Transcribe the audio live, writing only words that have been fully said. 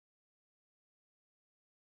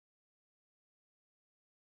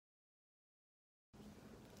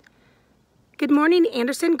Good morning,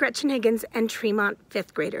 Anderson, Gretchen Higgins, and Tremont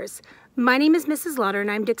fifth graders. My name is Mrs. Lauder,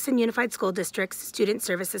 and I'm Dixon Unified School District's Student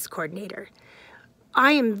Services Coordinator.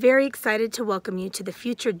 I am very excited to welcome you to the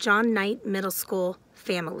future John Knight Middle School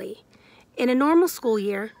family. In a normal school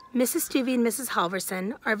year, Mrs. Stuvey and Mrs.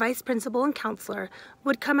 Halverson, our vice principal and counselor,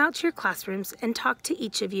 would come out to your classrooms and talk to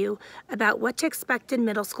each of you about what to expect in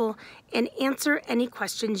middle school and answer any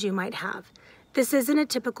questions you might have. This isn't a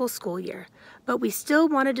typical school year, but we still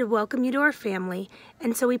wanted to welcome you to our family,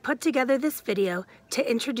 and so we put together this video to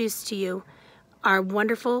introduce to you our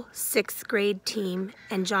wonderful 6th grade team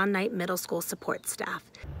and John Knight Middle School support staff.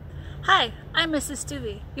 Hi, I'm Mrs.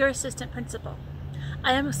 Stuvey, your assistant principal.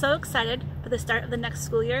 I am so excited for the start of the next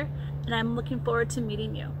school year, and I'm looking forward to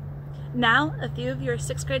meeting you. Now, a few of your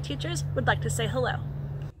 6th grade teachers would like to say hello.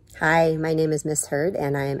 Hi, my name is Miss Hurd,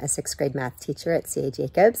 and I'm a 6th grade math teacher at C.A.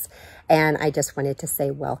 Jacobs. And I just wanted to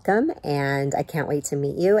say welcome, and I can't wait to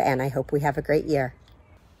meet you, and I hope we have a great year.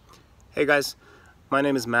 Hey guys, my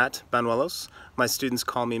name is Matt Banuelos. My students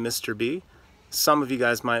call me Mr. B. Some of you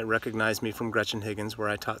guys might recognize me from Gretchen Higgins, where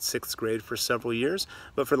I taught 6th grade for several years,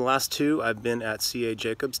 but for the last 2, I've been at C.A.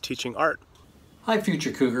 Jacobs teaching art. Hi,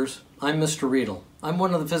 future Cougars. I'm Mr. Riedel. I'm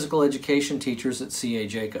one of the physical education teachers at C.A.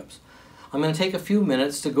 Jacobs. I'm going to take a few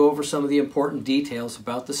minutes to go over some of the important details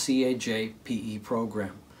about the CAJ PE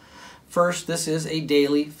program. First, this is a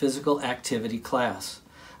daily physical activity class,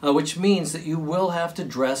 which means that you will have to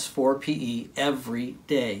dress for PE every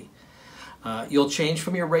day. You'll change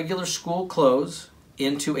from your regular school clothes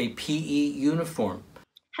into a PE uniform.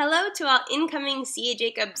 Hello to all incoming C.A.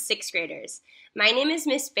 Jacobs 6th graders. My name is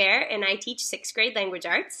Miss Bear, and I teach 6th grade language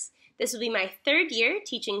arts. This will be my 3rd year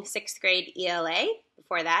teaching 6th grade ELA.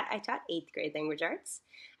 Before that, I taught 8th grade language arts.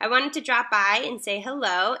 I wanted to drop by and say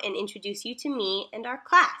hello and introduce you to me and our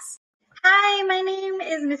class. Hi, my name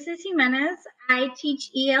is Mrs. Jimenez. I teach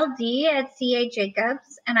ELD at C.A.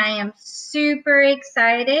 Jacobs, and I am super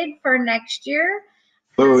excited for next year.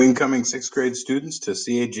 Hello, incoming 6th grade students to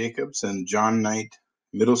C.A. Jacobs and John Knight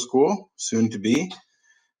Middle School, soon to be.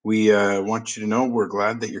 We want you to know we're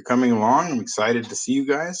glad that you're coming along. I'm excited to see you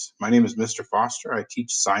guys. My name is Mr. Foster. I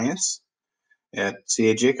teach science at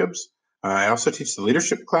C.A. Jacobs. I also teach the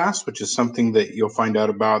leadership class, which is something that you'll find out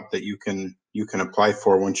about that you can apply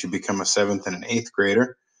for once you become a 7th and an 8th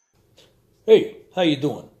grader. Hey, how you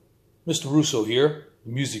doing? Mr. Russo here,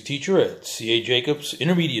 music teacher at C.A. Jacobs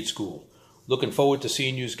Intermediate School. Looking forward to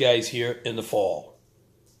seeing you guys here in the fall.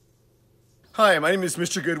 Hi, my name is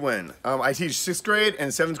Mr. Goodwin. I teach 6th grade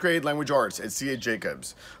and 7th grade language arts at C.A.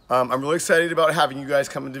 Jacobs. I'm really excited about having you guys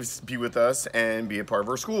come to be with us and be a part of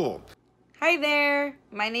our school. Hi there,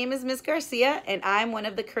 my name is Ms. Garcia, and I'm one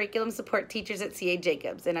of the curriculum support teachers at C.A.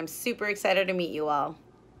 Jacobs, and I'm super excited to meet you all.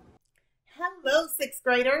 Hello, 6th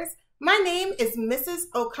graders. My name is Mrs.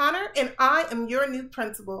 O'Connor, and I am your new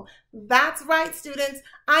principal. That's right, students.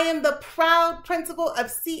 I am the proud principal of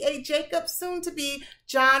C.A. Jacobs, soon to be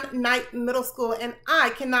John Knight Middle School, and I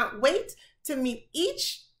cannot wait to meet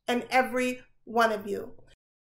each and every one of you.